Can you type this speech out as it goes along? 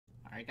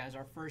Alright guys,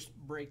 our first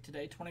break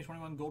today,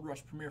 2021 Gold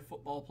Rush Premier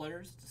Football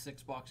Players. It's a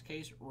 6-box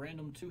case,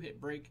 random 2-hit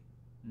break,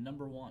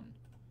 number 1.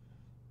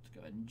 Let's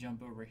go ahead and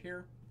jump over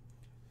here.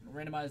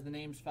 Randomize the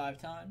names 5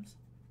 times,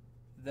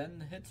 then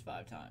the hits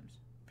 5 times.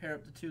 Pair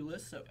up the 2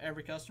 lists so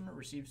every customer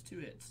receives 2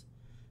 hits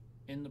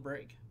in the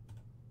break.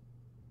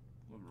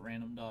 Go to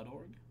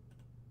random.org.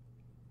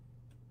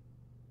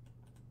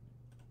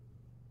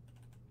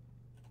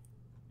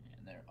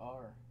 And there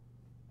are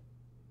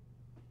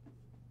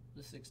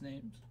the 6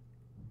 names.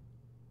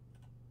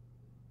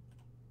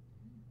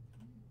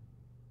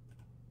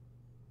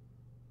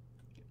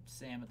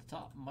 Sam at the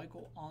top,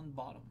 Michael on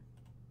bottom.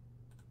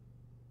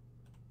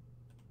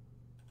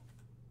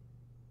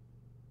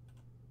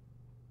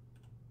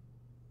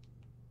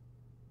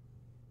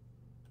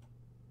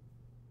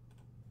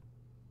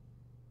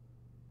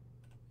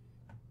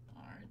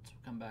 All right, so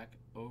come back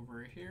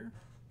over here.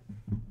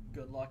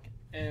 Good luck,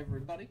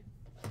 everybody.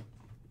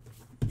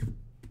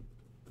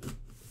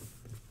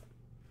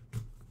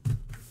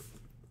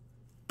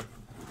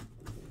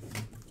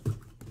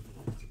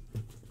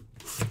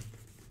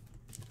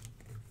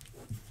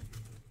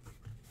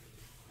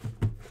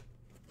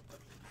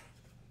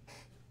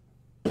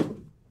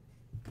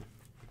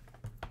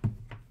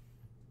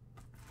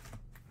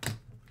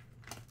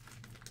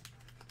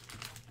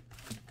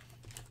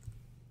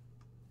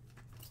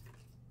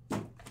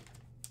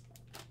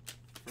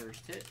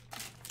 First hit.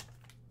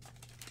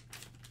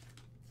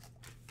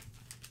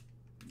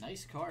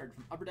 Nice card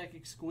from Upper Deck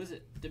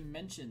Exquisite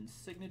Dimensions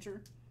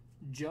signature,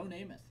 Joe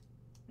Namath,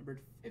 numbered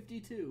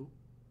 52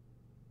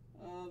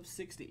 of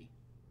 60.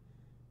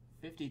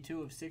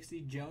 52 of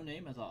 60, Joe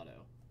Namath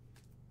auto.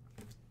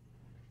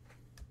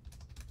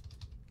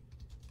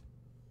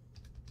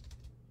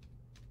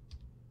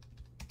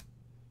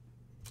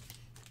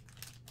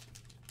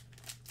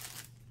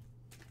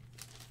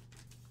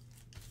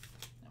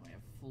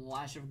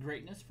 Flash of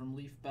Greatness from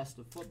Leaf Best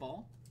of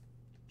Football,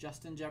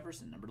 Justin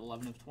Jefferson, numbered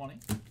 11 of 20.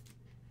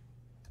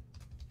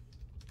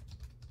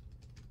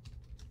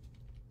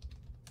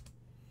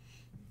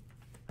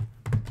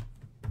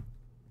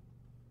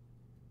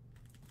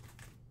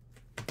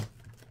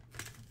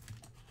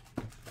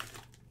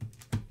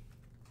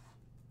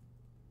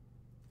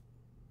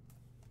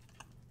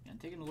 And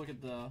taking a look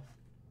at the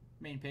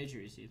main page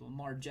here, you see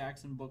Lamar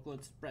Jackson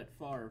booklets, Brett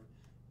Favre,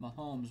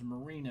 Mahomes,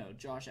 Marino,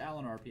 Josh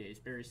Allen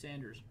RPAs, Barry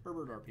Sanders,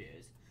 Herbert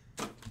RPAs.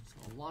 So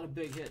a lot of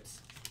big hits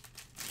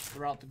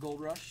throughout the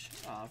Gold Rush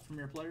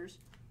Premier Players.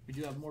 We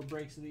do have more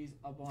breaks of these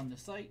up on the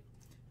site.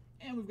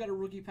 And we've got a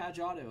rookie patch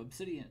auto,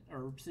 Obsidian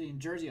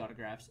jersey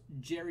autographs,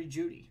 Jerry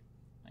Jeudy.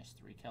 Nice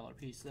 3-color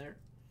piece there.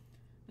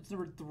 It's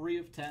number 3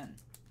 of 10.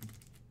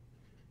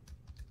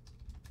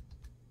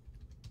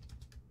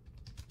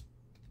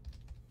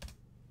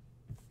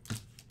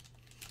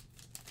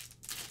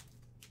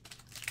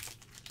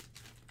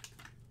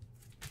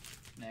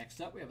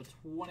 Next up, we have a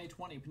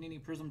 2020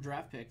 Panini Prism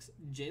Draft Picks,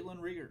 Jalen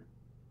Reagor.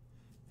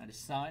 That is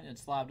signed and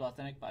slabbed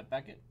authentic by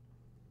Beckett.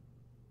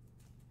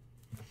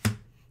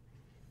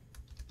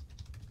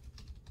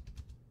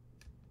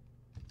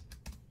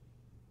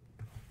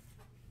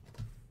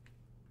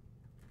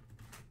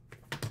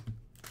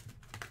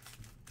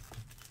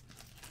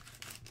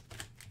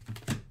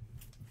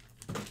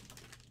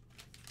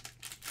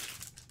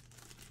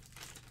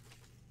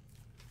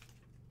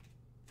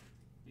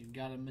 We've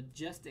got a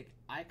Majestic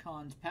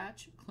Icons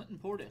patch, Clinton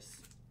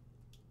Portis,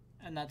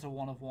 and that's a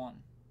 1 of 1.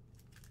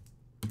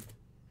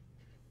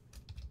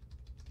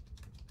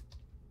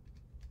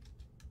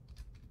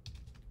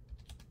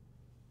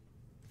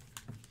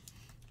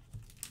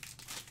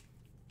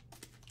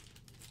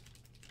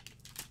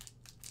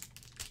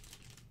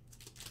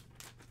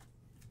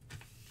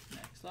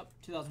 Next up,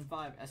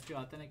 2005 SP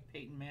Authentic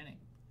Peyton Manning,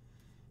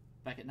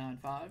 Beckett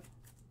 9.5.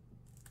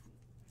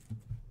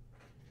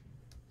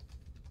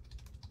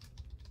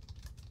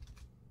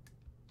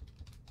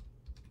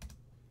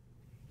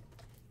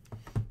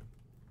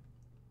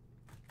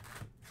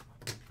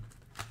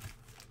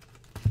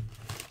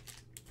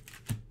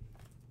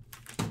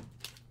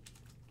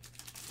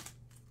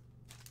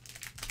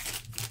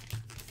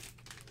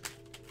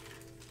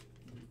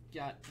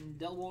 Got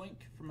Indelible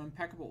Ink from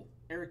Impeccable,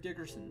 Eric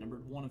Dickerson,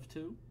 numbered 1 of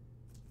 2.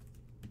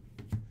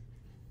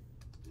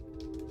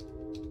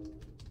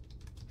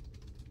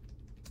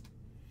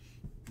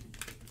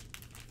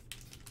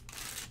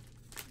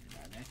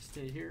 Our next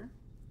hit here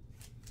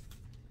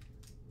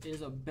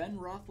is a Ben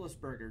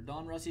Roethlisberger,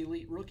 Don Russ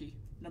Elite Rookie,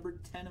 numbered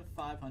 10 of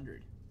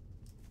 500.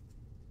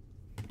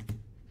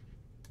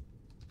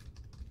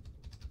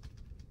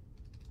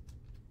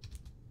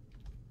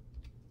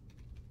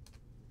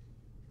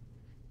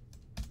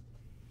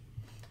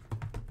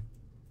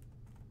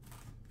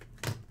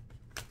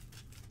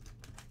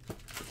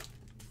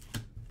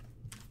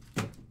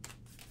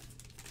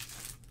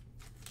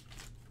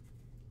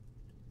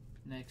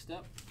 Next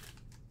up,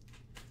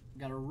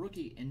 got a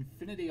rookie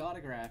Infinity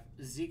Autograph,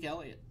 Zeke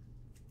Elliott,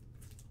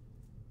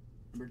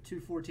 number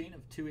 214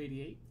 of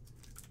 288.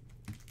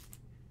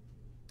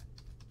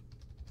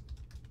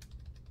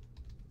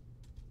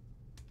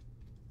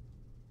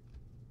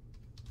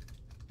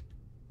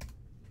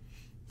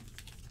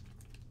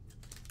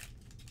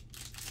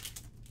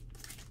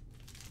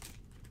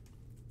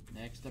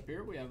 Next up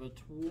here, we have a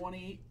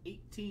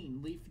 2018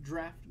 Leaf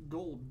Draft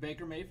Gold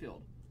Baker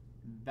Mayfield.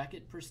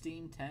 Beckett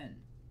Pristine 10.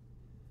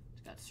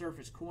 It's got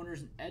surface corners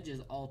and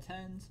edges all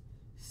 10s,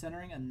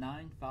 centering a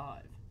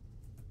 9.5.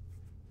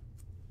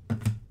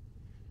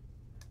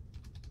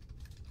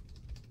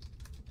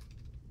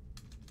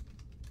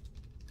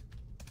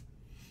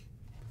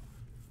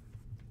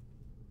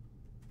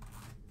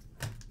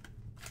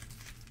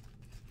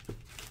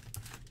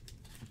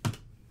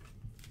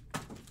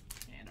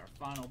 And our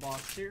final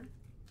box here.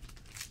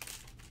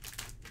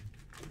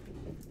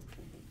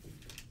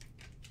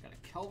 Got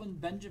a Kelvin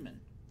Benjamin.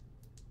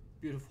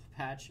 Beautiful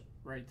patch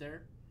right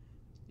there.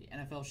 The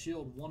NFL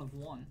Shield 1 of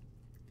 1.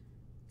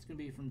 It's going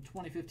to be from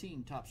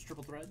 2015 Topps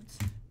Triple Threads.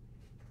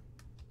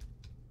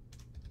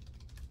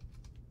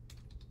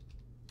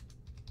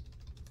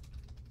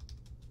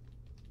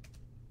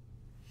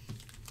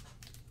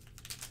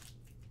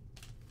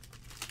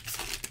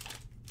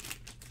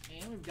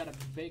 And we've got a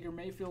Baker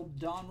Mayfield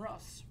Don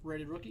Russ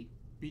rated rookie,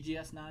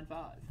 BGS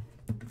 9.5.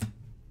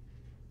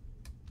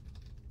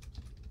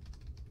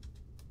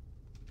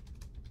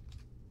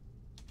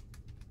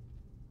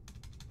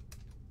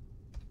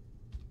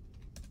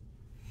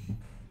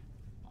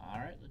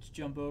 Alright, let's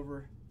jump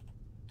over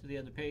to the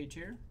other page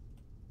here.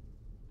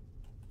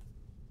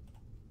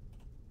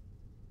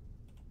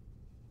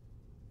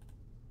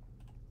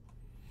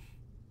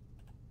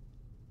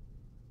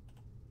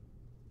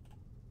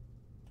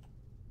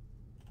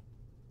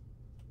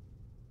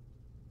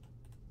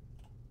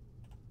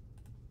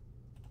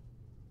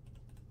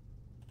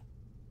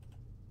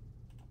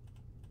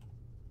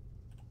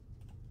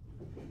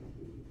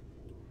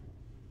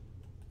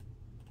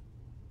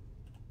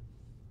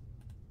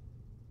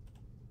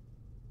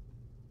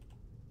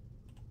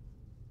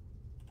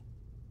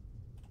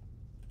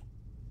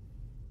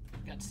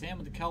 Got Sam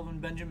with the Kelvin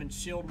Benjamin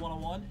Shield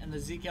 101 and the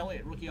Zeke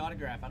Elliott rookie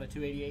autograph out of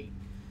 288.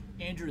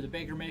 Andrew the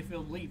Baker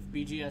Mayfield Leaf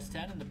BGS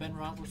 10 and the Ben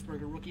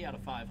Roethlisberger rookie out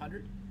of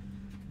 500.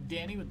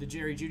 Danny with the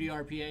Jerry Jeudy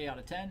RPA out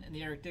of 10 and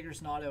the Eric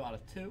Dickerson auto out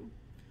of 2.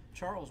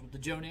 Charles with the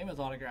Joe Namath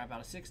autograph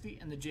out of 60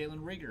 and the Jalen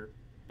Reagor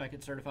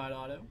Beckett certified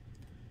auto.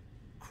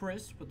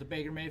 Chris with the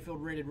Baker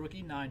Mayfield rated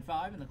rookie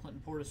 9.5 and the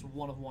Clinton Portis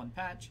 1 of 1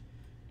 patch.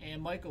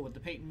 And Michael with the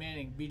Peyton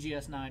Manning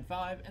BGS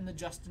 9.5 and the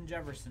Justin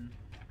Jefferson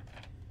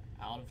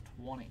out of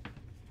 20.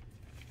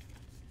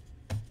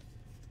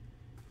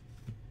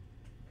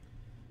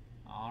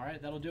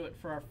 Alright, that'll do it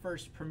for our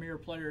first Premier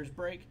Players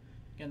break.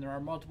 Again, there are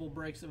multiple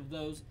breaks of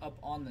those up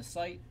on the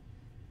site.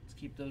 Let's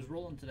keep those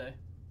rolling today.